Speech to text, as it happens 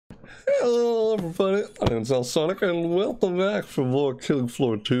Hello everybody, my name's Sonic and welcome back for more Killing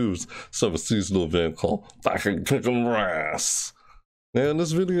Floor 2's summer seasonal event called Kickin Brass. Now in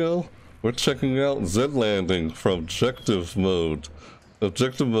this video, we're checking out ZED Landing from Objective Mode.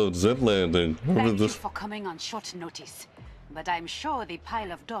 Objective Mode ZED Landing. Thank you for coming on short notice, but I'm sure the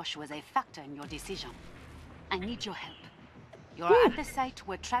pile of dosh was a factor in your decision. I need your help. You're at the site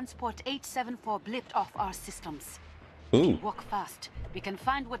where Transport 874 blipped off our systems. Walk fast. We can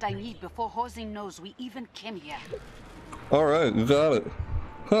find what I need before Horsing knows we even came here. Alright, you got it.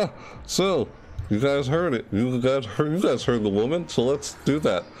 Huh, so, you guys heard it. You guys heard the woman, so let's do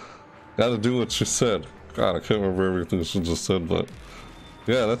that. Gotta do what she said. God, I can't remember everything she just said, but...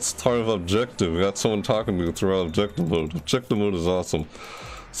 yeah, that's part of Objective. We got someone talking to me throughout Objective Mode. Objective Mode is awesome.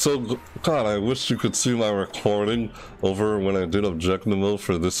 So, God, I wish you could see my recording over when I did Objective Mode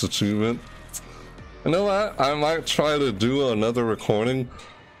for this achievement. You know what? I might try to do another recording,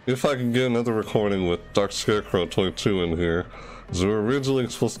 if I can get another recording with Dark Scarecrow 22 in here. Because we were originally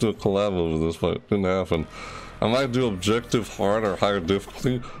supposed to do a collab over this, but it didn't happen. I might do Objective Hard or Higher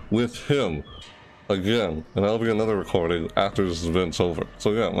Difficulty with him again, and that'll be another recording after this event's over.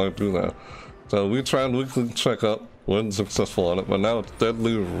 So yeah, I might do that. So we tried weekly checkup, wasn't successful on it, but now it's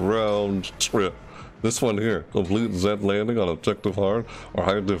Deadly Round Trip. This one here, complete ZED Landing on Objective Hard or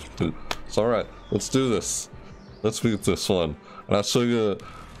Higher Difficulty. So alright, let's do this. Let's beat this one. And I'll show you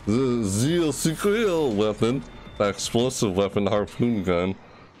the ZED weapon, that explosive weapon, harpoon gun,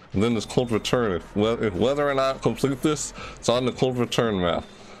 and then this cold return. If whether or not complete this, it's on the cold return map.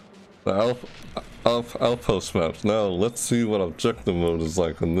 The outpost maps. Now let's see what Objective Mode is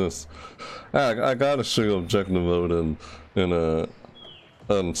like in this. I gotta show you Objective Mode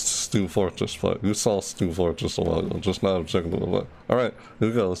in Steam Fortress, but you saw Steam Fortress a while ago, just not Objective Mode. Alright, here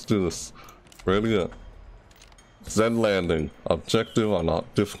we go, let's do this. Ready up. ZED Landing. Objective on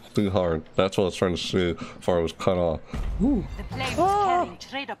difficulty hard. That's what I was trying to say before I was cut off. The plane was carrying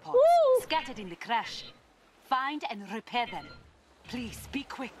trader pods scattered in the crash. Find and repair them. Please be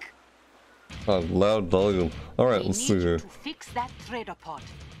quick. Loud volume. Alright, let's see here. To fix that trader pod.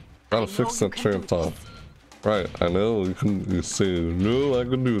 Gotta fix that trader pod. Right, I know you say, no, I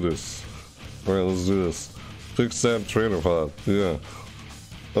can do this. Alright, let's do this. Fix that trader pod. Yeah.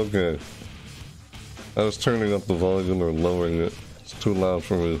 Okay. I was turning up the volume or lowering it. It's too loud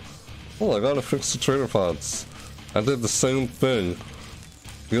for me. Oh, I gotta fix the trader pods. I did the same thing.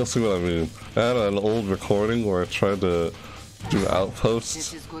 You'll see what I mean. I had an old recording where I tried to do outposts.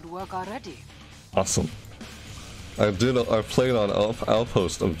 This is good work already. Awesome. I played on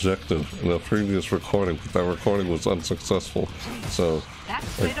Outpost Objective in a previous recording, but that recording was unsuccessful. So,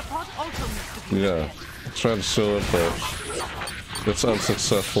 yeah, I tried to show it, but it's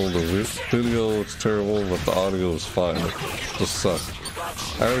unsuccessful. The video is terrible, but the audio is fine. It just sucked.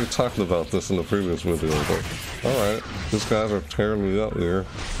 I already talked about this in the previous video, but alright, these guys are tearing me up here.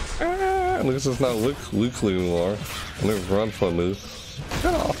 At least it's not weekly anymore, and they run from me.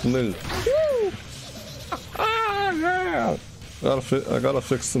 Get off me! Woo! Yeah! I gotta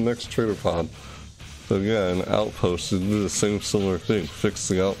fix the next trader pod. So yeah, in Outpost, you do the same similar thing. Fix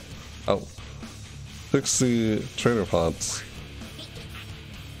the fix the trader pods.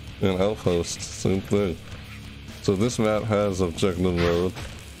 In Outpost, same thing. So this map has Objective Mode.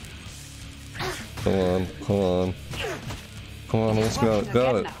 Come on, come on. Come on, let's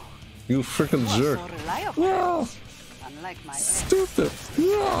got it. You freaking jerk. Yeah. Stupid.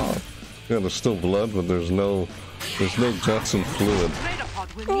 Yeah. Yeah, there's still blood, but there's no guts and fluid.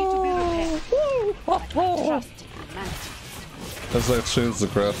 As I changed the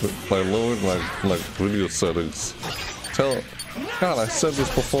graphic, I lowered my video settings. God, I said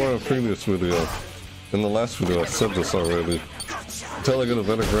this before in a previous video. In the last video, I said this already. Until I get a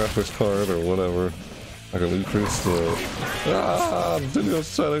better graphics card or whatever, I can increase the video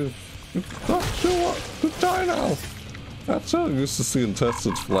settings. Don't you want to die now? That's how I used to see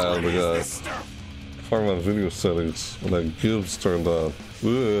intestines fly out of the guy. Part of my video settings when that Gibbs turned on.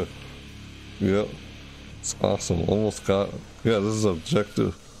 Ugh. Yep. It's awesome. Almost got it. Yeah, this is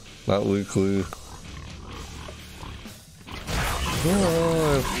Objective, not weekly.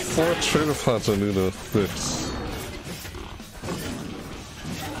 Oh, I have 4 trader pods I need to fix.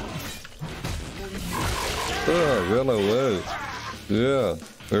 Oh, get away. Yeah,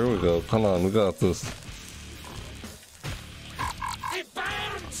 there we go. Come on, we got this.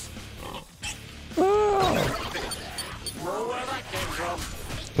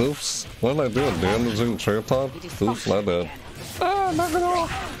 Oops, what did I do? Damaging trader pod? Oops, my bad. Ah, knock it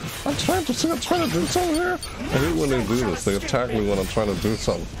off! I'm trying to do something here! I hate when they do this. They attack me when I'm trying to do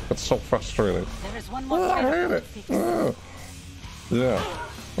something. It's so frustrating. Oh, I hate it! Yeah.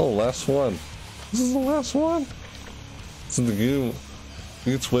 Oh, last one. This is the last one. So the game,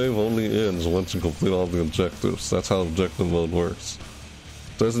 each wave only ends once you complete all the objectives. That's how objective mode works.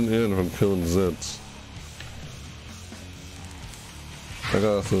 It doesn't end from killing Zeds. I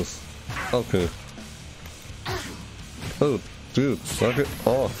got this. Okay. Oh, dude, knock it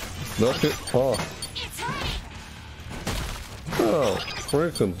off. Knock it off. Oh,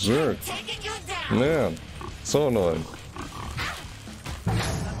 freaking jerk. Man, so annoying.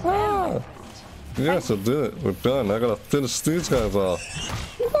 Ah! Yes, I did it. We're done. I gotta finish these guys off.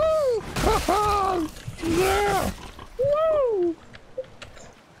 Woo! Ha-ha! Yeah! Woo!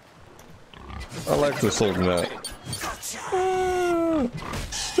 I like this old map. Ah!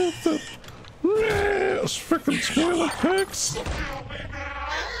 Stupid. Yeah! Freaking spoiler pics!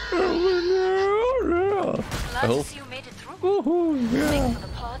 I hope you made it through. Woohoo, yeah. Wait for the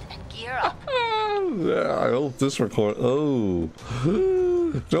pod and gear up. Yeah, I hope this record. Oh,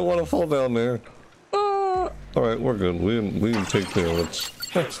 don't want to fall down there. All right, we're good. We didn't take damage.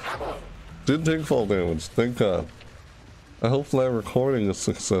 Didn't take fall damage. Thank God. I hope that recording is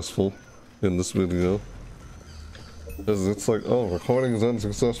successful in this video. Because it's like, oh, recording is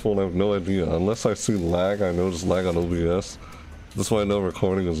unsuccessful, and I have no idea. Unless I see lag, I notice lag on OBS. That's why I know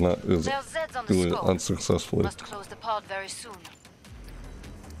recording is doing it unsuccessfully. Must close the pod very soon.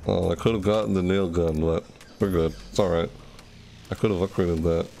 Oh, I could have gotten the nail gun, but we're good. It's alright. I could have upgraded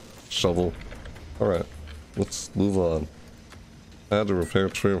that shovel. Alright, let's move on. I had to repair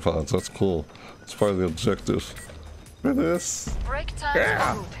train pods. That's cool. It's part of the objective. Look at this. Break time.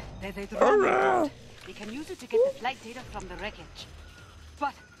 Yeah. There's a drone on board. We can use it to get the flight data from the wreckage.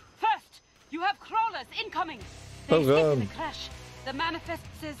 But first, you have crawlers incoming. They Oh God. the crash. The manifest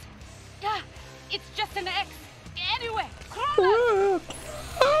says, yeah, it's just an X. Anyway, crawlers.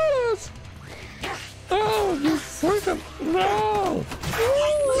 Oh, you freaking no!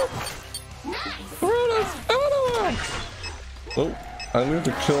 Crawlers everywhere! Oh, I need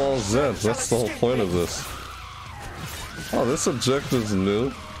to kill all Zeds. That's the whole point of this. Oh, this objective's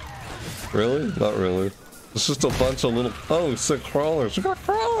new. Really? Not really. It's just a bunch of little. Oh, you said crawlers. You got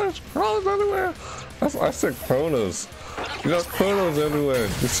crawlers! Crawlers everywhere! I said chronos. You got chronos everywhere.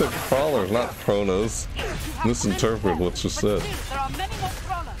 You said crawlers, not chronos. Misinterpret what you said. There are many more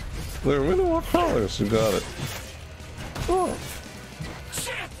crawlers. There are many more crawlers. You got it. Oh.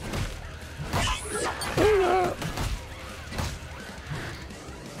 Oh, yeah.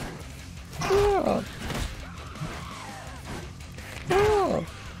 Oh.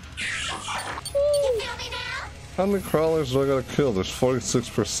 How many crawlers do I gotta kill? There's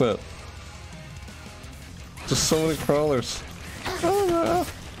 46%. Just so many crawlers. Oh, yeah.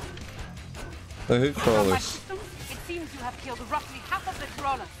 I hate crawlers. It seems you have killed roughly half of the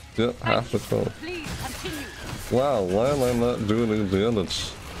crawlers. Yep, half the crawlers. Please continue. Wow, why am I not doing any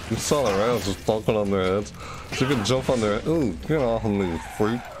damage? You saw the rounds just thumping on their heads. So you can jump on their head. Ooh, get off of me,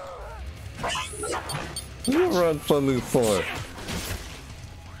 freak. You run from me for?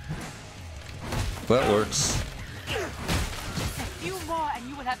 That works. A few more and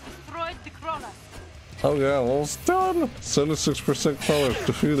you will have destroyed the crawlers. Oh yeah, well it's done! 76% crawlers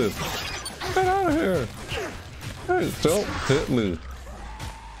defeated. Get out of here! Hey, don't hit me.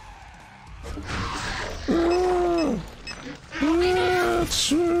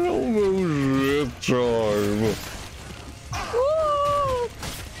 It's almost time.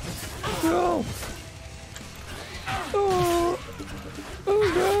 No! Oh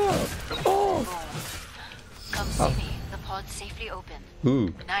God! Oh! Come see me. The pod's safely open.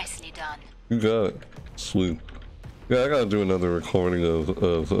 Ooh, Nicely done. you got it. Sweet. Yeah, I gotta do another recording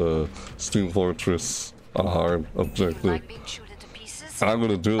of Steam Fortress on hard objective. Like being chewed into pieces? I'm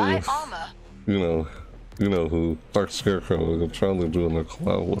gonna do it Buy with, armor. you know who, Dark Scarecrow. I'm trying to do a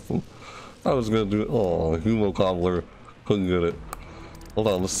collab with him. I was gonna do it. Oh, Humo Cobbler couldn't get it. Hold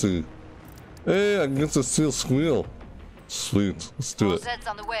on, let's see. Hey, I can get the Steel Squeal. Sweet, let's do it. Zed's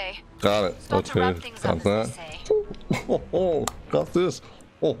on the way. Got it. Start to wrap Okay, things got up, that. as they say. Oh, got this.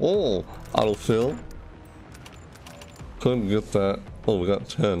 Oh, autofill. Couldn't get that. Oh, we got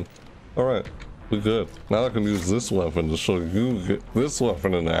 10. All right, we good. Now I can use this weapon to show you get this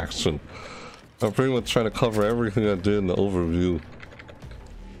weapon in action. I'm pretty much trying to cover everything I did in the overview.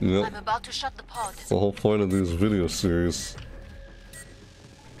 Yep, I'm about to shut the pod. the whole point of these video series.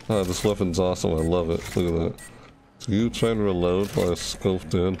 Ah, this weapon's awesome. I love it. Look at that. So you trying to reload while I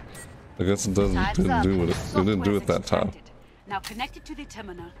scoped in. I guess it didn't do it. It didn't do it that time. Now connect it to the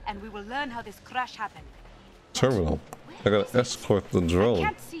terminal and we will learn how this crash happened. Terminal. I gotta escort the I drone.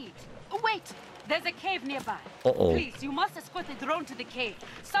 can't see it. Oh, wait! There's a cave nearby. Uh-oh. Please, you must escort the drone to the cave.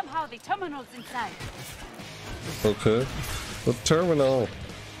 Somehow the terminal's inside. Okay. The terminal.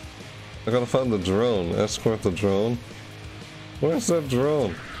 I gotta find the drone. Escort the drone. Where's that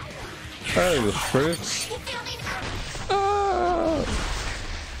drone? Hey, you freaks. Ah!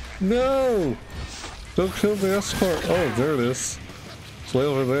 No! Don't kill the escort. Oh, there it is. It's way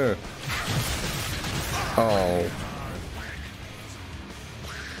over there. Oh.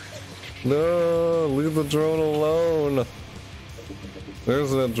 No, leave the drone alone.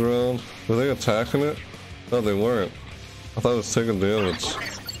 There's that drone. Were they attacking it? No, they weren't. I thought it was taking damage.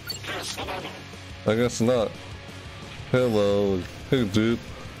 I guess not. Hello. Hey, dude.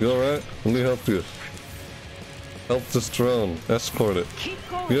 You alright? Let me help you. Help this drone. Escort it.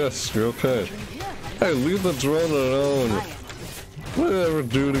 Yes, you're okay. Hey, leave the drone alone. What did I ever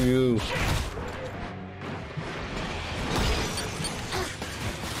do to you?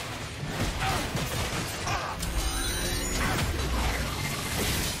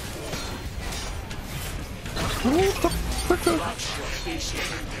 What the frick?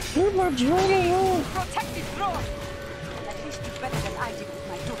 Leave my drone alone. Protect this drone. At least do better than I did with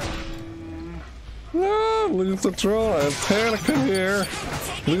my daughter. No, leave the drone. I'm panicking here.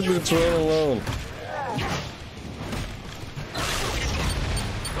 Leave the drone alone.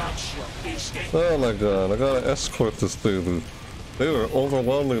 Oh my god, I gotta escort this thing. They were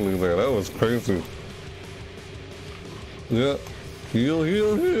overwhelmingly there. That was crazy. Yeah. Heal,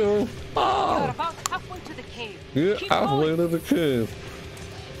 heal, heal. You're about halfway to the cave. Yeah, Keep halfway going. to the cave.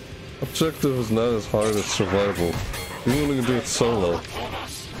 Objective is not as hard as survival. You only can do it solo.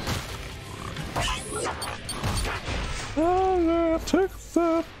 Oh yeah, take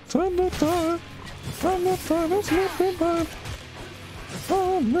that. Time to die. Time to die. That's not been bad.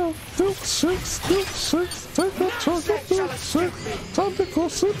 Oh no, Duke 6, Duke 6. Take that target, Duke 6. Time to go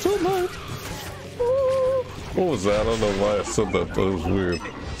sleep tonight. Oh. What was that? I don't know why I said that. That was weird.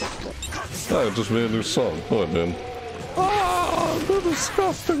 I just made a new song. Go ahead, man. Oh, they're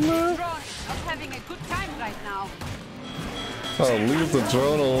disgusting, man. Drone, I'm having a good time right now. Oh, leave the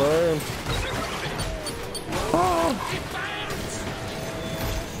drone alone. Oh.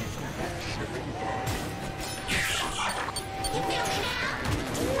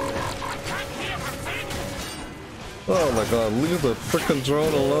 Oh my god, leave the freaking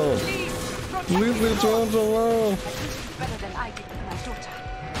drone alone. Leave the drones alone. Better than I did with my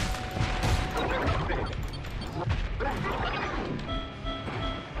daughter.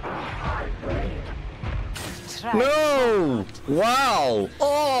 No! Wow!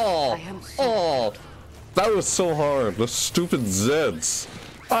 Oh! Oh! That was so hard. The stupid Zeds.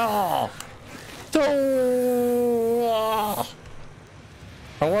 Oh! Oh!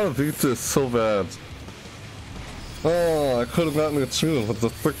 I want to beat this so bad. Oh, I could have gotten a tune with the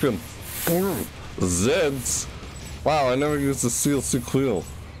freaking Zeds. Wow, I never used the CLC Quill.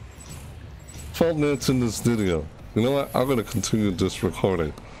 12 minutes in this video. You know what? I'm gonna continue this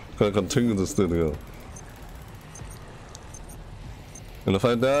recording. I'm gonna continue this video. And if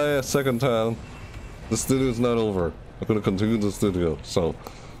I die a second time, this video is not over. I'm gonna continue this video. So,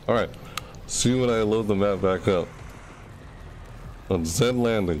 alright. See you when I load the map back up. On ZED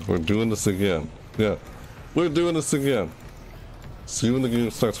Landing. We're doing this again. Yeah. We're doing this again. See you when the game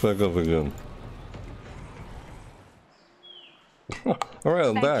starts back up again. Alright,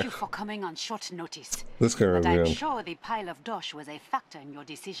 I'm back. Thank you for coming on short notice. This guy But I'm again. sure the pile of dosh was a factor in your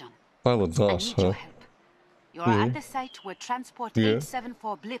decision. Pile of I dosh, need huh? your help. You're at the site where Transport Yeah.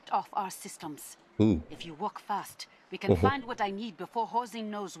 874 blipped off our systems. Ooh. If you walk fast, we can find what I need before Horsing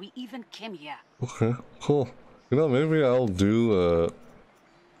knows we even came here. Okay, cool. You know, maybe I'll do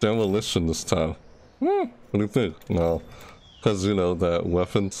demolition this time. What do you think? No. Because, you know, that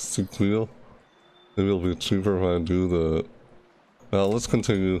weapons sequel. Maybe it'll be cheaper if I do the... Now, let's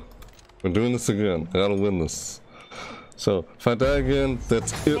continue. We're doing this again. I gotta win this. So, if I die again,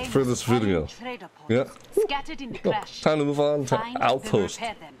 that's it for this video. Yeah. Scattered in the crash. Time to move on to Find Outpost.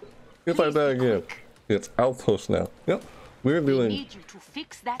 and repair them. If I Please die be again, quick. it's Outpost now. Yep. We're We doing need you to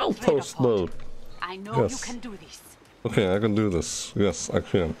fix that Outpost trader pod. mode. I know Yes. you can do this. Okay, I can do this. Yes, I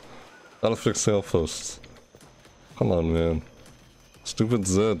can. Gotta fix the outposts. Come on, man. Stupid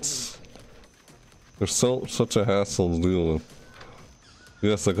Zeds. They're such a hassle to deal with.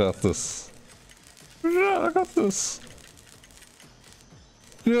 Yes, I got this. Yeah, I got this.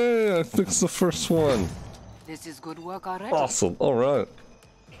 Yay, I fixed the first one. This is good work already. Awesome. Alright.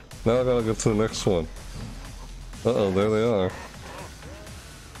 Now I gotta get to the next one. Uh-oh, there they are.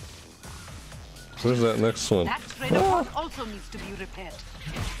 Where's that next one? That trader pod also needs to be repaired.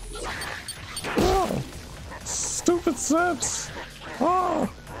 Oh, stupid Zeds. Oh.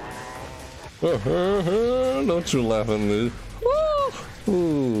 Don't you laugh at me.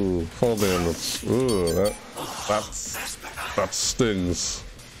 Ooh, fall damage. Ooh, that stings.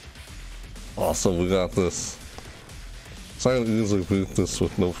 Awesome, we got this. So I can easily beat this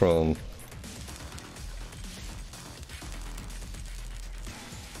with no problem.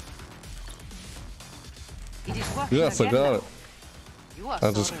 It is working Yes, I again got now. it. You are I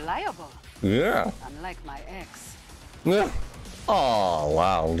so just- reliable, Yeah. unlike my ex. Yeah. Oh,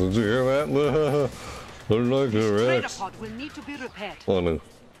 wow. Did you hear that? They're like This your trader ex. pod will need to be repaired, Funny.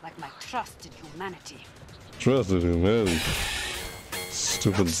 like my trust in humanity. Trusted humanity.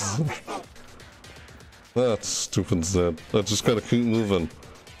 Stupid Z. That's stupid Zed. I just gotta keep moving.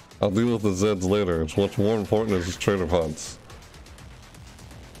 I'll deal with the Zeds later. It's what's more important is the trader pods.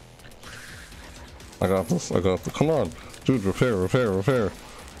 I got this. I got this. Come on. Dude, repair, repair, repair.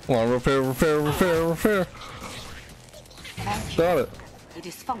 Come on, repair, repair, repair, repair. Thank you. Got it. It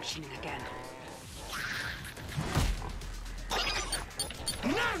is functioning again.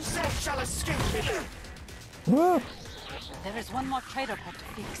 None so shall escape me. Ah, There is one more trader pod to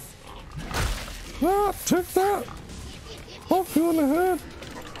fix. ah, take that. Poke you in the head.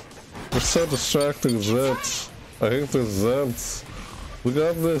 They're so distracting, Zeds. I hate the Zeds. We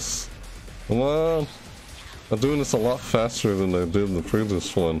got this. Come on. I'm doing this a lot faster than I did in the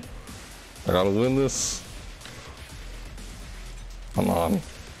previous one. I gotta win this. Come on.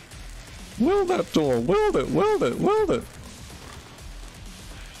 Weld that door. Weld it. Weld it. Weld it.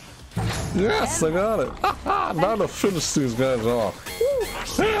 Yes, I got it. Haha, now to finish these guys off.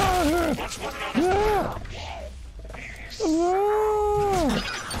 Woo. Yeah, yeah. Yeah. Ah.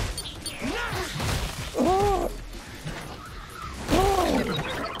 Ah. Oh.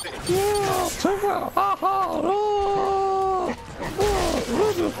 Yeah, take that. Haha. Oh.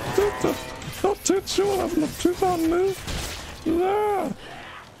 Oh. Don't teach you what I'm gonna teach on me. Yeah.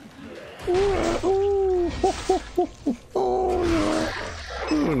 Yeah. Ooh. Oh, yeah.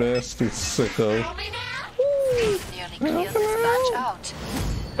 You nasty sicko. Nearly cleared this batch out.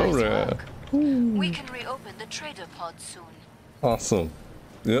 Oh, Nice yeah. work. We can reopen the trader pod soon. Awesome.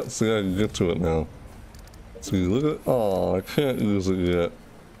 Yep, see, I can get to it now. See, look at. Oh, I can't use it yet.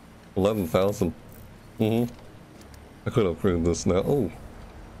 11,000. I could upgrade this now. Oh,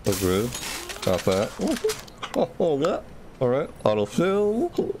 upgrade. Got that. Oh, yeah. Alright,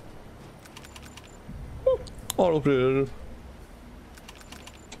 autofill. Autofill.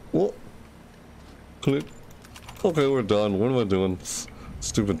 Whoa. Click. Okay, we're done. What am I doing?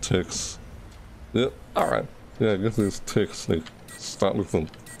 Stupid ticks. Yep, alright. Yeah, get these ticks. Like, stop with them.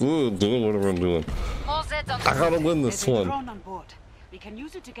 Ooh, doing whatever I'm doing. All Zeds on I gotta win this There's a one. drone on board. We can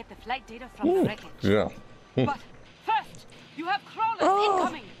use it to get the flight data from the wreckage. Yeah. But first, you have crawlers Oh,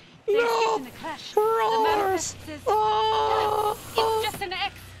 incoming. They escaped in the crash. The crawlers. manifest is... Oh, It's just an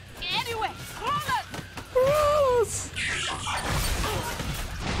X. Anyway, crawlers! Gross.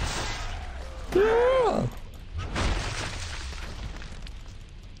 Yeah.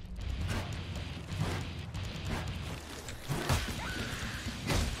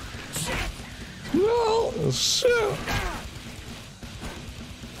 No, shit.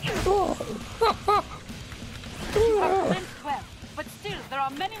 Oh. Yeah. Went well, but still, there are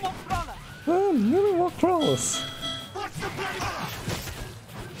many more crawlers. Many more crawlers. What's the plan?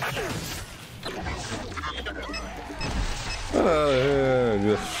 Get out of here,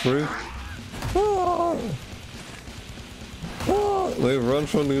 you freak. Oh. Oh, they run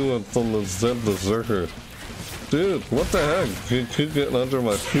from you and from the Zed Berserker. Dude, what the heck? You keep getting under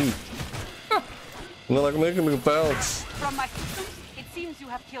my feet. They're like making me bounce. From my systems, it seems you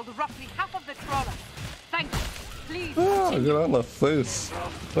have killed roughly half of the crawlers. Thank you. Please Ah, continue. get out of my face.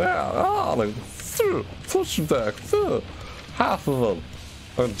 Yeah, ah, like, push them back. Half of them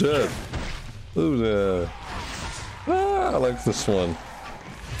are dead. Ooh, yeah. Ah, I like this one.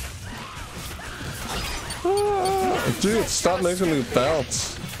 Ah, dude, stop making me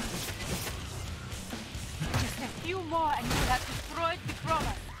bounce. Just a few more and you will have destroyed the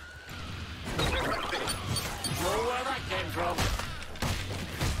crawlers. Know where that came from.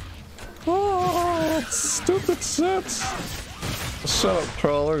 Oh, stupid shit. Shut up,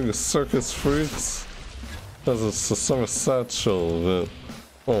 crawler, you circus freaks. Because it's a summer sideshow event.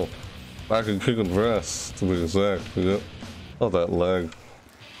 Oh, back in Kickin Brass, to be exact. Yep. Oh, that lag.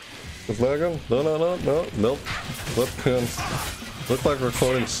 It's lagging? No, no, no, no, nope. Webcam. Look like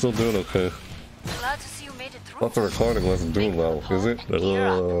recording's still doing okay. Glad to see you made it through. But the recording wasn't doing well, is it?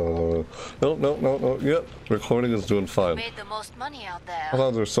 Nope, nope, nope, nope. Yep, recording is doing fine. Made the most money out there. I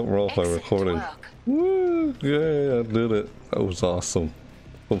thought there was something wrong with my Excellent recording. work. Woo! Yeah, I did it. That was awesome.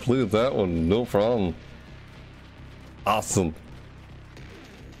 Completed that one, no problem. Awesome.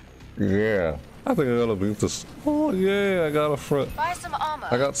 Yeah. I think I gotta beat this. Oh, yeah, I got a friend. Buy some armor.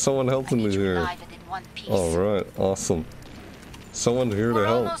 I got someone I helping me need you here. alive and in one piece. Alright, awesome. Someone here to We're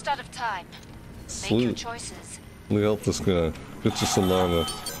help. almost out of time. Make your Sweet. choices. Let me help this guy. Get you some armor.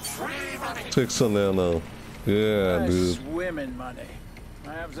 Take some ammo. Yeah, dude. Swimming money.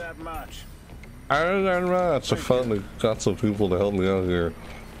 I have that much. I finally got some people to help me out here.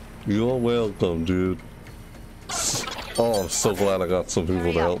 You're welcome, dude. Oh, I'm so glad I got some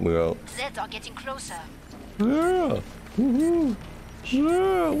people to help me out. Zeds are getting closer. Yeah. Woohoo.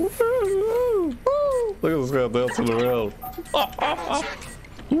 Yeah. Woohoo. Woo. Look at this guy dancing around.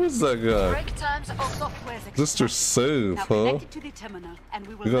 Who is that guy? Break times are Software's Mr. Save, now huh? connect it to the terminal, and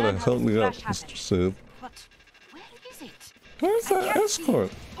we will You gotta learn how help this me out, crash Mr. happened. Save. But where is it? Where's I that can't see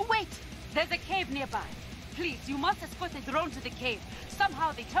escort? it. Oh, wait! There's a cave nearby. Please, you must escort a drone to the cave.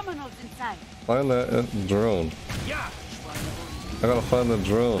 Somehow the terminal's inside. Find that drone. I gotta find the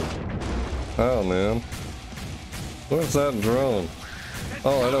drone. Oh, man. Where's that drone?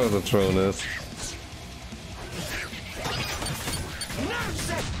 Oh, I know where the drone is.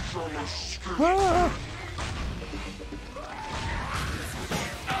 Ah!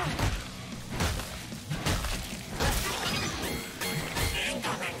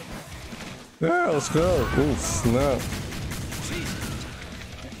 Yeah, let's go. Ooh, snap.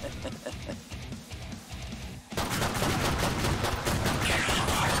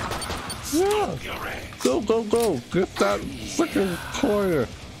 Yeah. Go, go, go. Get that freaking courier.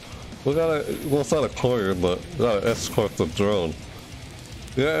 We gotta, well, it's not a courier, but we gotta escort the drone.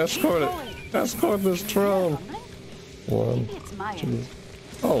 Yeah, escort it. Escort this drone. One, Maybe it's Maya. two.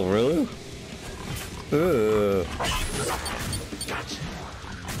 Oh, really? Ugh.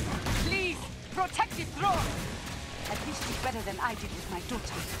 Please, protect the drone. At least it's better than I did with my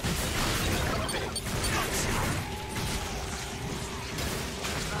daughter.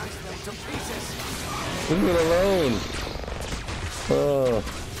 Leave it alone. Oh.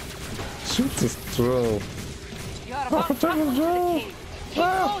 Shoot this drone. You are about protect the halfway to drone. cave. Keep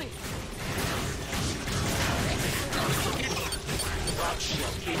Ah. going.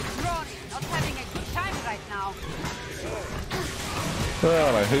 Drone, not having a good time right now.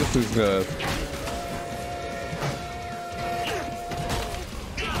 God, I hate these guys.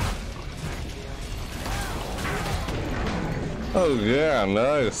 Oh yeah,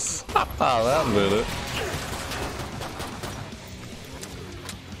 nice. That did it.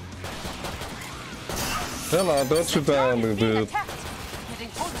 Come on, don't you die on me, dude.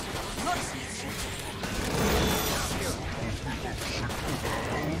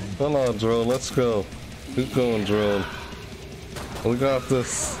 Come on, drone, let's go. Keep going, drone. We got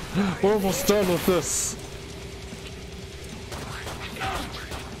this. We're almost done with this.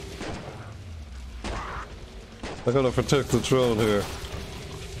 I gotta protect the drone here.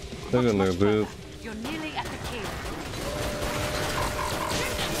 Hang in there, dude. You're nearly at the cave.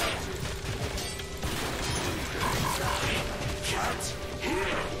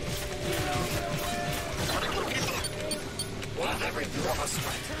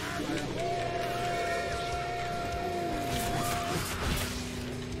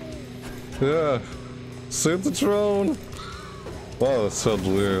 Yeah. Save the drone. Wow, that sounds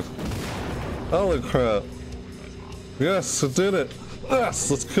weird. Holy crap. Yes, it did it. Yes,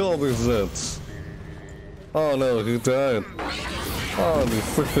 let's kill all these Zeds. Oh no, he died. Oh, you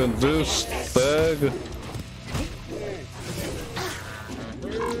freaking douche bag.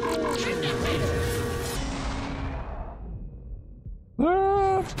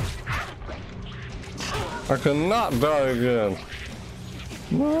 Ah. I cannot die again.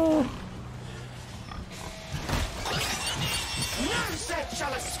 No. No Zed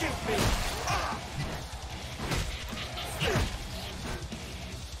shall escape me!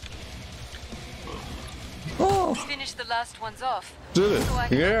 Oh, Finish the last ones off. did it. So I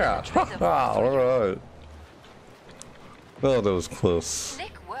can Yeah. enter the treasure Alright. Oh, that was close.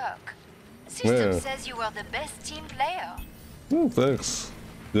 Slick work. System Yeah. says you are the best team player. Oh, thanks.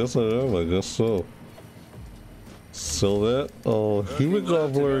 Yes, I am. I guess so. So that, oh, human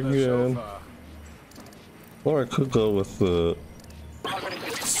gobbler again. Or I could go with the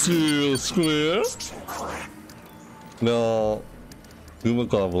steel square. No, human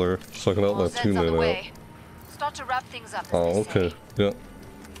gobbler, so I can help my More Zeds on teammate the out. way. Start to wrap things up. As Oh, they okay. say.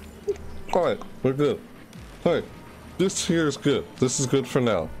 Yeah. Alright, we're good. Alright, this here is good. This is good for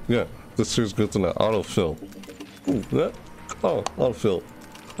now. Yeah, this here's good to now. Autofill. Ooh, that? Oh, autofill.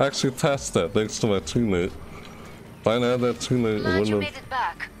 I actually passed that thanks to my teammate. If I hadn't had that teammate, I Glad you wouldn't made it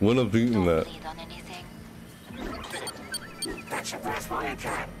back. have beaten Don't that. bleed on anything.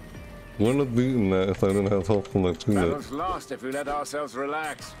 Wouldn't have beaten that if I didn't have help from my teammate. Battle's lost if we let ourselves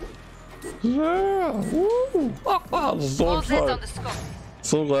relax. Yeah! Woo! So All Zeds on fun. the scope.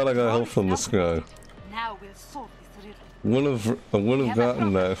 So glad I got help from this guy. Now we'll solve this riddle. I would have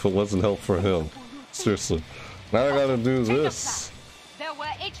gotten that if it wasn't help for him. Seriously. Now I gotta do this. There were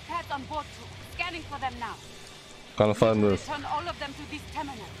H-pads on board too. Scanning for them now. Gotta find this. Return all of them to this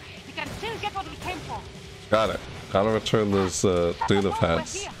terminal. We can still get what we came for. Got it. Gotta return those data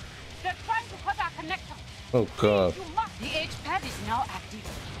pads. They're trying to cut our connector. Oh god. The H-pad is now active.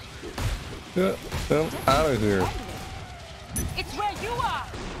 Yeah, I'm out of here. It's where you are.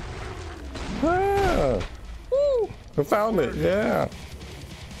 Ah, woo, I found it. Yeah.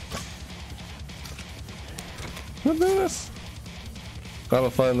 Look at this. Gotta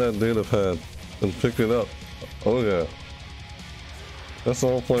find that data pad and pick it up. Oh yeah. That's the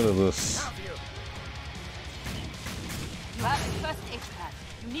whole point of this. You have the first H-pad.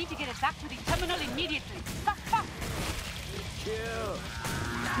 You need to get it back to the terminal immediately. Fast, fast. Kill.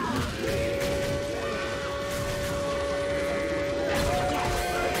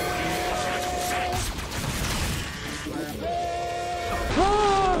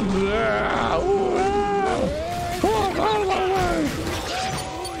 Yeah. Ooh, yeah. Oh, out of my way.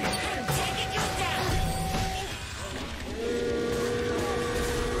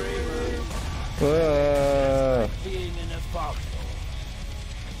 Being in a box.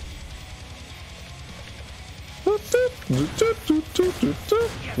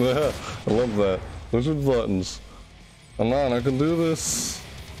 Yeah, I love that. Wizard buttons. Come on, I can do this.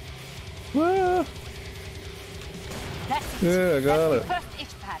 Ah. That's it. Yeah, I got it. First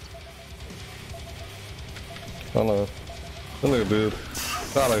H-pad. Hello. Hello, dude.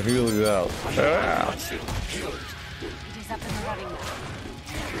 Gotta heal you out. Ah. It is up and running now.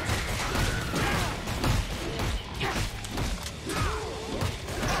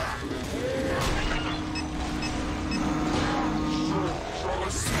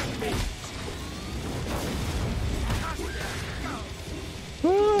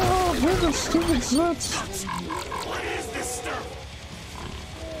 Oh, look at stupid nuts. What is this stuff?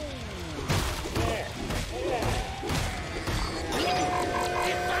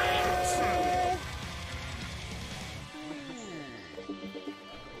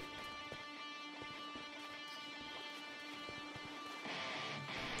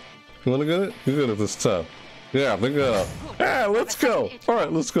 You wanna get it? You get it this time. Yeah, pick it up. Yeah, let's go.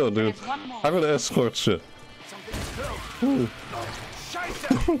 Alright, let's go, dude. I'm gonna escort you. Ooh.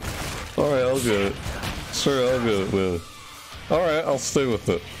 Alright, I'll get it. Sure, I'll get it, man. Alright, I'll stay with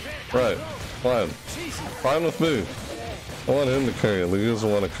it. Right, fine. Fine with me. I want him to carry it, he doesn't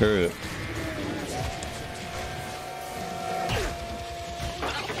want to carry it.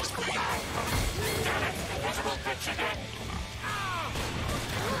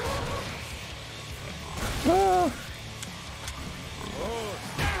 Ah.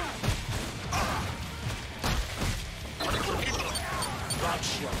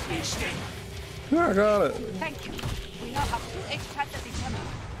 Yeah, I got it. Thank you. We now have 2 H-pads at the terminal.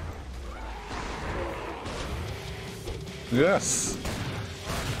 Yes.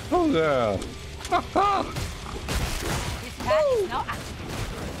 Oh yeah. Ha ha. This pad is now active.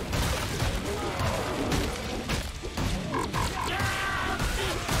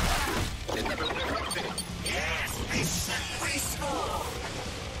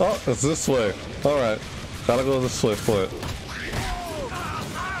 Oh, it's this way. Alright. Gotta go this way for it.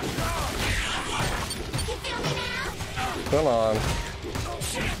 Come on.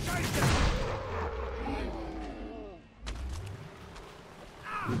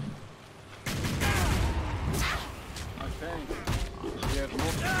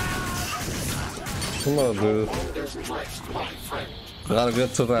 Come on, dude. Gotta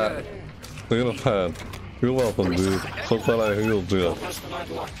get to that data pad. You're welcome, dude. So glad I healed you.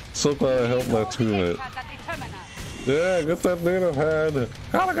 So glad I helped my teammate. Pads at the terminal. Yeah, get that data pad.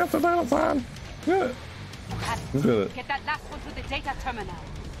 Gotta get the data pad. Yeah. You did it. Get that last one to the data terminal.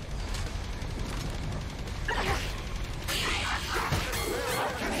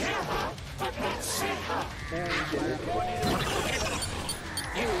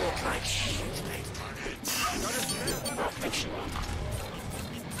 You look like shit, mate.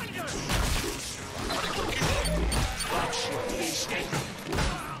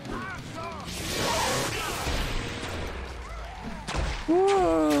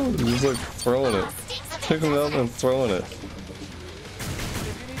 Whoa, he's like throwing it. Picking it up and throwing it.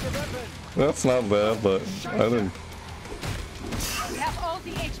 That's not bad, but I didn't. We have all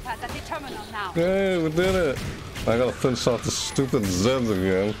the H-pads at the terminal now. Hey, we did it! I gotta finish off the stupid Zeds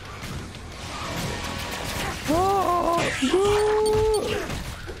again. Oh, woo!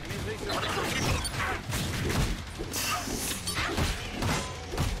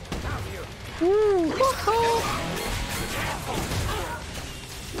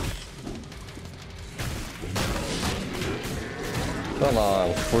 Come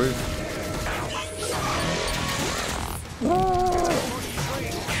on, freak.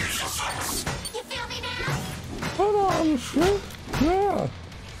 You feel me now? Hold on, freak. Yeah.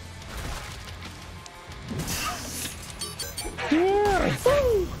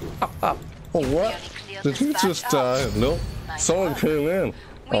 Yeah. Oh, what? Did he just die? Nope. Someone came in.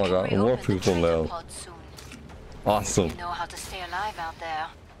 Oh my god, more people now. Awesome. You know how to stay alive out there.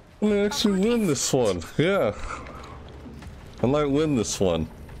 I might actually win this one. Yeah. I might win this one.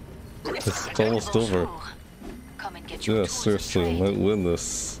 It's almost over. Come and get your Yeah, tools of seriously, I trade. might win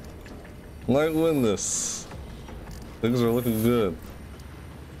this. Might win this. Things are looking good.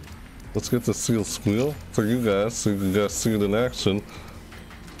 Let's get the seal squeal for you guys so you can guys see it in action.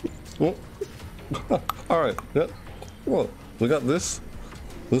 Oh. Alright, yeah. Well, we got this.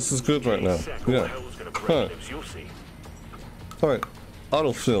 This is good right now. Yeah. Huh. Alright.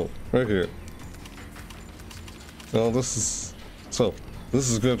 Autofill, right here. Oh, this is... So, this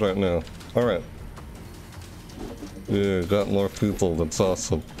is good right now. Alright. Yeah, got more people. That's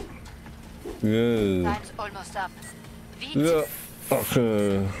awesome. Yeah. Time's almost up. Yeah.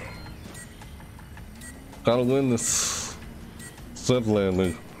 Okay. Gotta win this ZED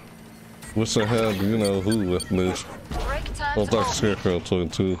Landing. Wish I had, you know who with me. Break time. Well, Dark Scarecrow too.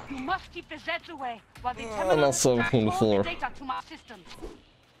 You must keep the Zeds away while the I'm terminal not extracts all 724. the data to my systems.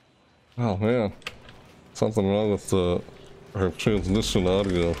 Oh man. Something wrong with her transmission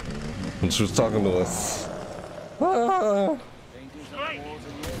audio when she was talking to us. Ah.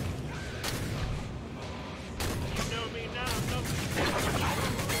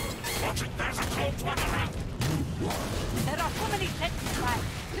 There are so many Zeds inside.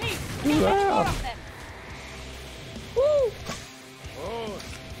 Please, kill many Yeah. more of them.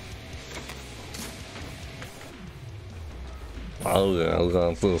 Oh yeah, I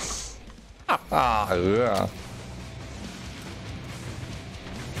got this. Ah, yeah.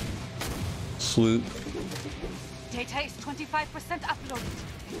 Sweet. Data is 25% uploaded.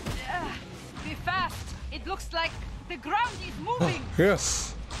 Be fast. It looks like the ground is moving.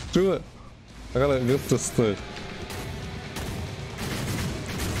 Yes, do it. I gotta get this thing.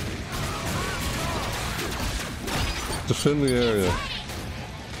 Defend the area.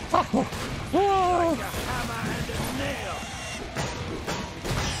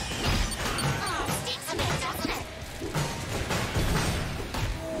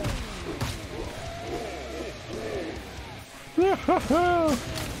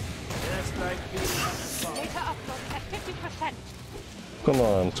 Data uploaded at 50%. Come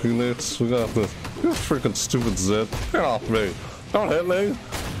on, teammates, we got this. You freaking stupid Zed. Get off me. Don't hit me.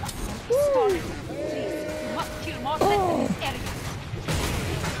 Sorry. Please, you must kill more Zeds in this area.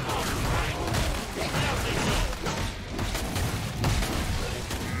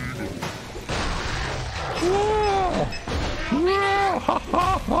 Yeah! Yeah! Ha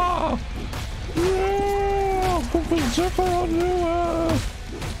ha ha! Yeah! Put the zipper on you!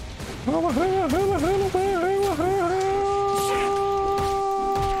 Hella, hella, hella, hella, hella, hella!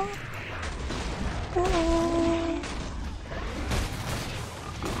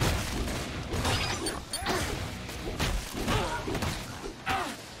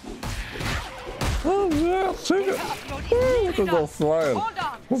 Oh yeah, take it! Ooh, look at go flying! Hold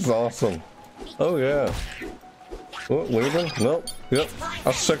on. That's awesome! Oh yeah! Oh, leaving? Nope. Yep. I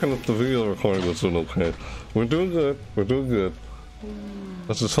was checking if the video recording was doing okay. We're doing good. We're doing good.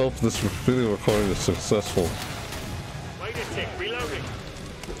 Let's just hope this video recording is successful. Wait a tick, reloading.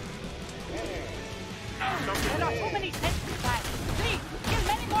 There are so many Zeds inside. Please, kill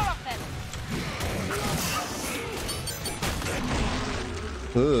many more of them. Right on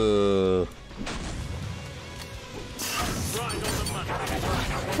the money.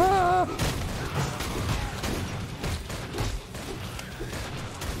 Ah.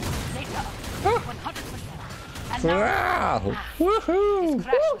 Data uploaded 100%. And now Wow! Woohoo!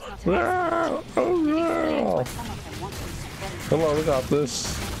 crash was not Wow! Oh yeah! some of them want to surrender. Come on, we got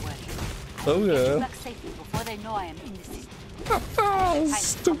this. Oh Get yeah! back safely before they know I am in the system. Oh,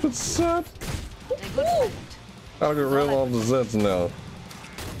 stupid Zed! The good friend. Gotta get rid of all the Zeds now.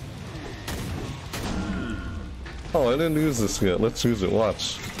 Oh, I didn't use this yet. Let's use it.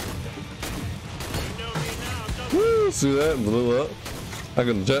 Watch. Woo! See that? It blew up. I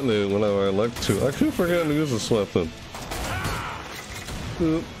can detonate it whenever I like to. I keep forgetting to use this weapon.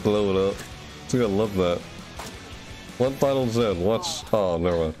 Oop, blow it up. See, I love that. One final Zed. Watch. Oh,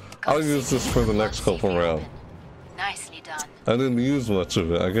 never mind. I'll use this for the next couple rounds. Nicely done. I didn't use much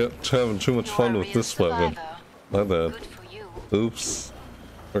of it. I get having too much fun with this weapon. My bad. Good for you. Oops.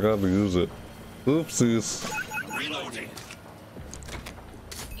 Forgot to use it. Oopsies.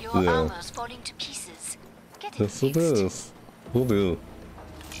 Your Yeah. armor's falling to pieces. Get it Yes, it fixed. is. Will do.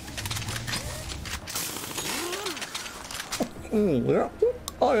 Yeah.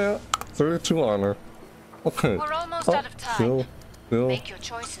 Oh yeah. 32 honor. Okay. We're almost out of time. Fill. Make your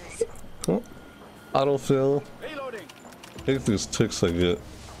choices. Autofill. Reloading. I hate these ticks I get.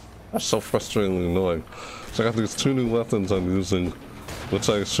 They're so frustratingly annoying. So I got these 2 new weapons I'm using, which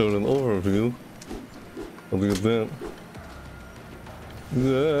I showed an overview of the event.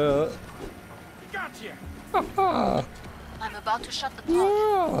 Yeah. Gotcha. I'm about to shut the pod.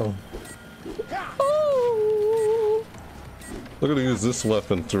 Wow. Oh. We're gonna use this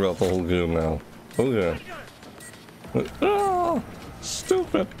weapon throughout the whole game now. Oh yeah. Oh,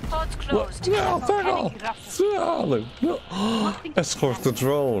 stupid. Pod's closed. Yeah, fuck off. Yeah, escort the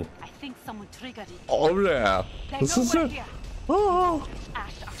drone. I think someone triggered it. Oh yeah. They This know is we're it. here. Oh,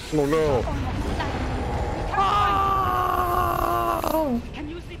 Ash, oh no. we can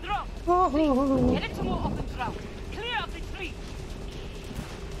use the drone. Oh. Get it to more open ground. Clear of the tree.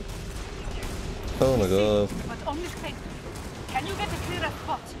 Oh my god. But only safely. Can you get a clearer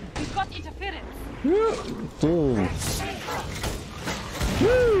spot? We've got interference. Yeah. Boom.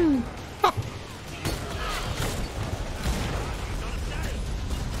 Woo.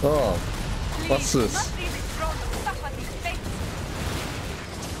 Oh, what's Please, this? not leave the drone to suffer these fates.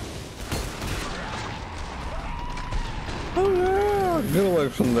 Oh yeah. Get away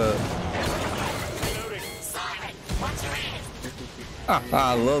from that.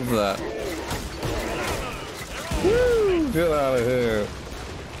 I love that. Woo! Get out of here.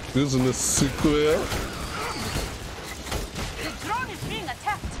 Using this sequel. The drone is being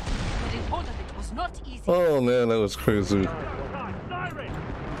attacked. Getting hold of it was not easy. Oh man, that was crazy.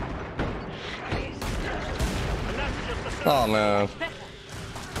 Oh man.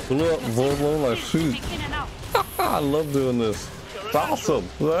 Blew up Volvo my feet. Take in and out. I love doing this. It's awesome.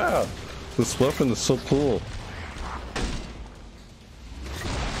 Yeah. This weapon is so cool.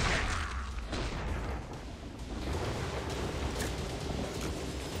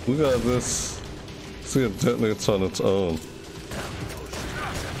 We got this. See, it detonates on its own.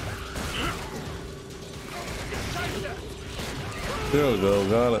 There we go,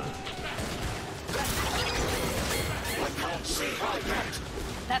 got it.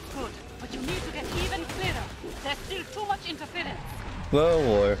 That's good, but you need to get even clearer. There's still too much interference. Oh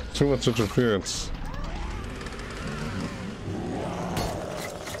boy, too much interference.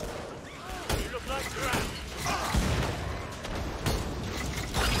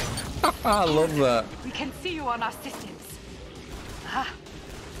 I love that. We can see you on our systems. Ah,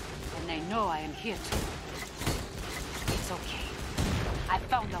 and they know I am here too. It's okay. I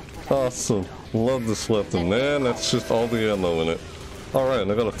found out what Awesome. Love this weapon, man. That's just all the ammo in it. Alright,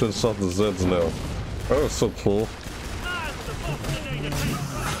 I gotta finish off the Zeds now. That was so cool.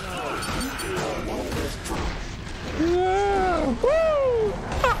 Yeah! Woo!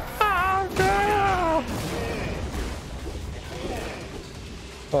 Yeah!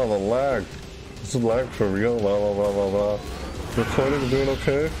 Oh, the lag. It's a lag for real. Blah, blah, blah, blah, blah. Recording doing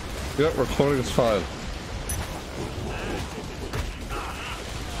okay? Yep, recording is fine.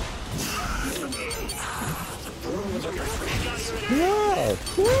 Yeah!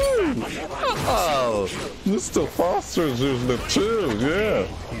 Woo! Oh! Mr. Foster's using it too, yeah!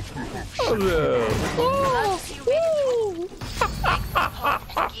 Oh yeah! Oh! Woo!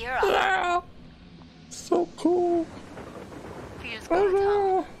 Gear up. Yeah! So cool! Feels Oh good, huh?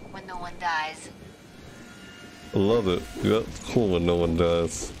 no! When no one dies. I love it. Yeah, it's cool when no one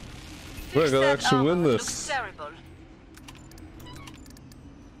dies. We're gonna actually win Looks this. terrible.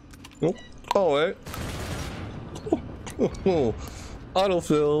 Oh, oh wait. Oh,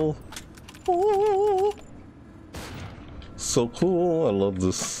 autofill. Oh, so cool. I love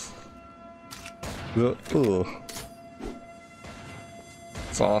this. Yeah, ugh.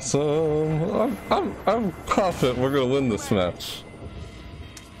 It's awesome. I'm confident we're gonna win this match.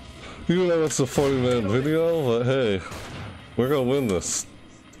 Even though it's a 40-minute video, but hey, we're gonna win this.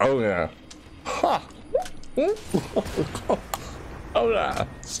 Oh yeah. Ha! Oh yeah.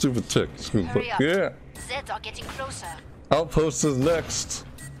 Stupid tick. Hurry up. Yeah. Zeds are getting closer. Outpost is next.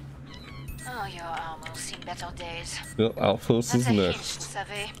 Oh, your arm will see better days. Yep, Outpost That's is a hint, next. vous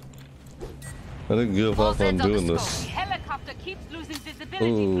savez. I didn't give All up on Zeds doing the this. scope. The helicopter keeps losing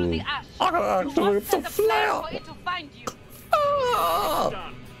visibility through the ash. I gotta You activate must the send a flare flare. for it to find you.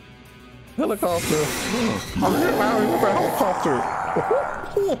 Ah! Helicopter. I'm getting out of the helicopter.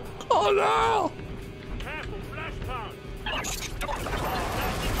 Oh no! Careful, flash pound.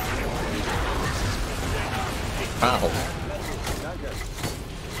 Ow.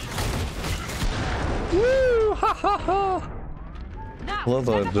 Woo! Ha ha ha! Now, Love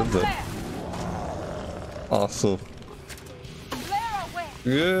that I set did up a that. flare. Awesome.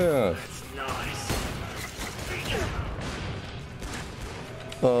 Yeah. Nice.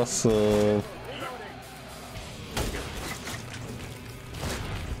 Awesome.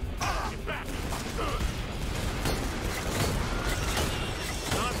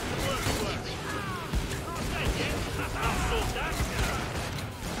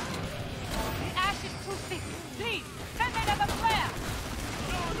 The ash is too thick. Please, send another flare.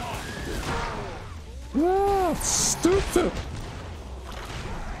 Ah, stupid.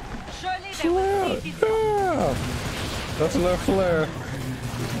 Surely they will Flare. see this one. Yeah. That's enough flare.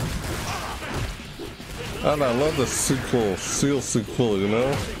 And I love the sequel, Seal sequel, you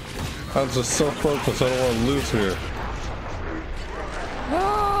know? I'm just so focused, I don't want to lose here.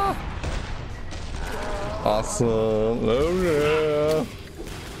 Ah! Awesome. Oh yeah.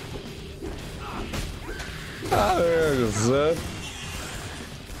 Ah, there you go, Zed.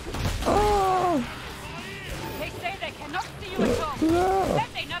 Ah! They say they cannot see you at all. Yeah.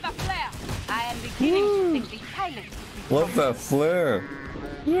 Send another flare. I am beginning to think the pilot is the Love that flare.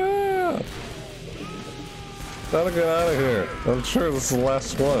 Yeah. Gotta get out of here. I'm sure this is the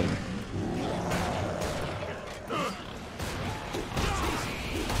last one.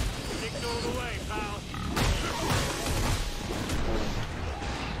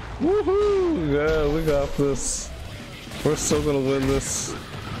 Woohoo! Yeah, we got this. We're still gonna win this.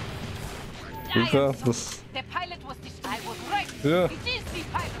 We got this. The pilot was this. I was right. Yeah. It is the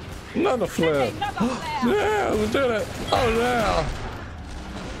pilot. Another flare. Another flare. Yeah, we did it. Oh, yeah.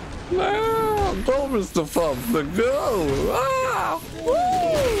 Now, go, Mr. Foster, go! Ah!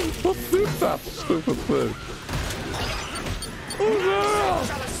 Woo! Let's do that stupid thing. Oh,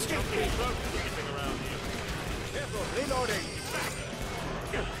 no! Reloading.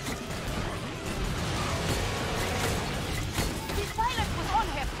 The pilot was on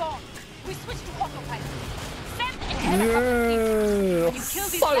her phone. We switched to autopilot. Send a helicopter. Yeah! You kill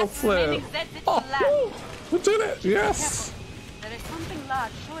these Final last flare. remaining ZED Oh, land. woo! We did it! Yes! Careful. There is something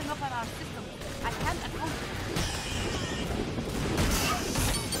large showing up on our system. I can't account for it.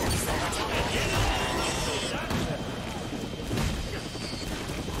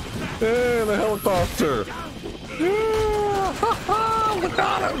 Hey, the helicopter! Yeah! Ha ha! We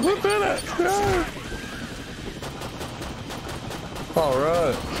got it! We did it! Yeah!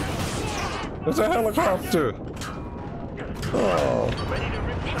 Alright. There's a helicopter! Oh.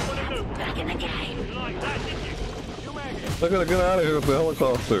 Back in the game. I gotta get out of here with the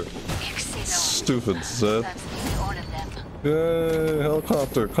helicopter. Stupid Zed. That's the order them. Yay,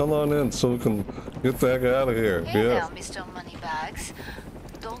 helicopter, come on in so we can get the heck out of here. Hey Yeah. now, Mr. Moneybags.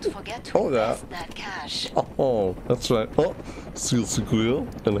 Don't forget to Oh, yeah. invest that cash. Oh, that's right. Oh, Seal Grill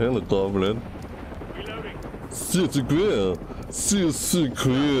and helicopter. Seal Grill. Seal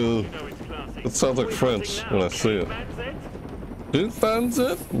Grill. It sounds like French when I say it. You found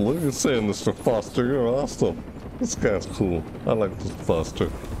it? What are you saying, Mr. Foster? You're awesome. This guy's cool. I like this Foster.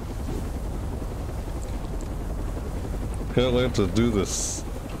 Can't wait to do this.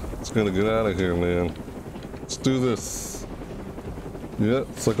 It's gonna get out of here, man. Let's do this. Yeah,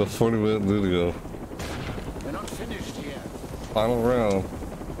 it's like a 40-minute video. We're not finished yet. Final round.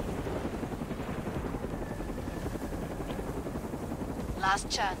 Last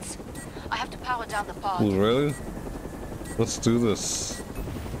chance. I have to power down the pod. Who's ready? Let's do this.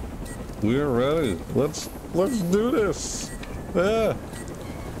 We're ready. Let's do this. Yeah.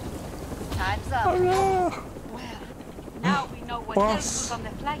 Time's up. Oh, yeah. Well, now we know what Boss. else was on the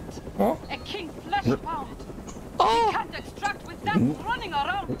flight. Oh. A king flesh pound. Oh. We can't extract with that running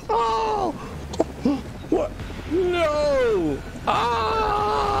around. Oh! What? No!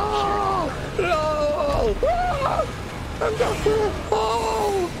 Oh! No! Ah! I'm not here.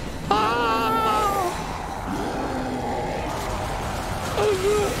 Oh! Ah! Oh,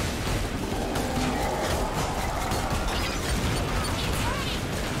 good.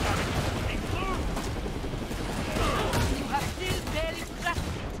 You have still barely scratched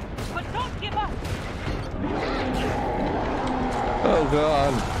it, but don't give up. Oh,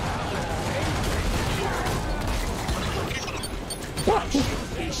 God. What?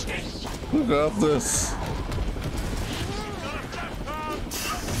 Who got this?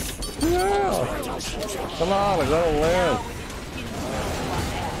 Yeah! Come on, I gotta land.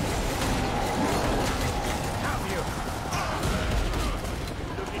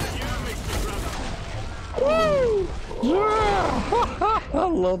 Woo! Yeah! I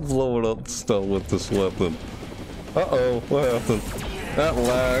love blowing up stuff with this weapon. Uh-oh, what happened? That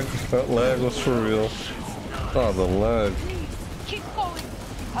lag was for real. Oh, the lag. Please, keep going.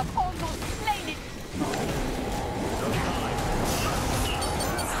 You have almost slain it.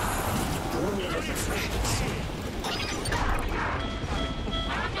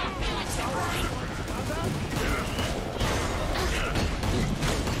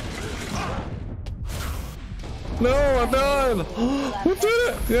 No, I died! We did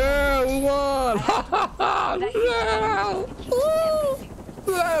it! Yeah, we won! Yeah! Woo!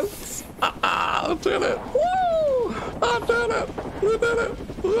 Yes! I did it! Woo! I did it! We did it!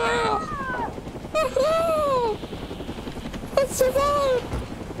 Yeah! I survived!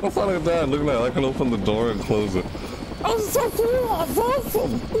 I thought I died. Look at that. I can open the door and close it. I'm so cool! I'm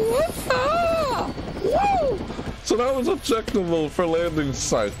awesome! Woo! So that was objective mode for landing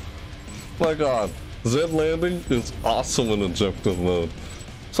site. My god. ZED Landing is awesome in objective mode.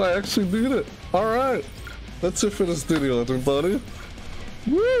 So I actually did it. Alright. That's it for this video, everybody.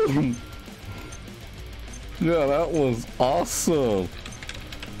 Woo! Yeah, that was awesome.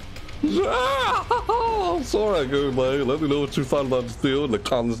 Yeah! So alright, everybody. Let me know what you thought about this video in the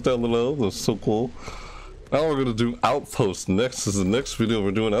comments down below. That's so cool. Now we're gonna do Outposts. Next is the next video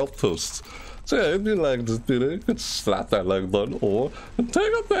we're doing Outposts. So yeah, if you like this video, you can slap that like button, or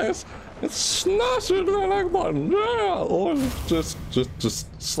take a pass and smash it that like button, yeah, or just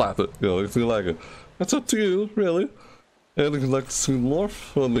slap it, you know, if you like it. That's up to you, really. And if you'd like to see more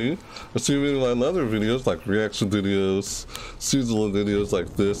from me, or see me in my other videos like reaction videos, seasonal videos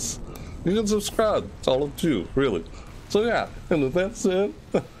like this, you can subscribe. It's all up to you, really. So yeah, and with that said,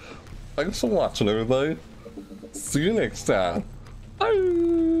 thanks for watching, everybody. See you next time. Bye.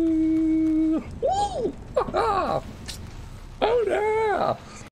 Woo! Oh no!